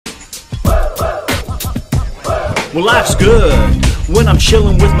Well, life's good when I'm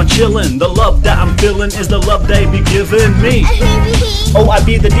chillin' with my chillin'. The love that I'm feelin' is the love they be giving me. Oh, I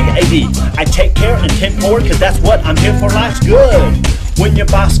be the DAD. I take care and tend for, cause that's what I'm here for. Life's good when your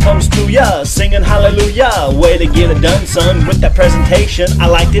boss comes to ya, singing hallelujah. Way to get it done, son, with that presentation. I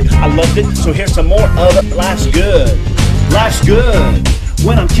liked it, I loved it, so here's some more of it. Life's good. Life's good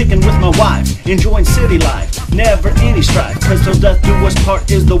when I'm kicking with my wife, enjoying city life, never any strife, cause till death do us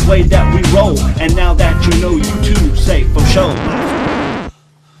part is the way that we roll. And now that you know, you too say for sure.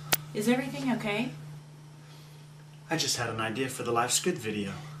 Is everything okay? I just had an idea for the Life's Good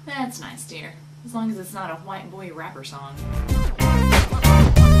video. That's nice, dear. As long as it's not a white boy rapper song.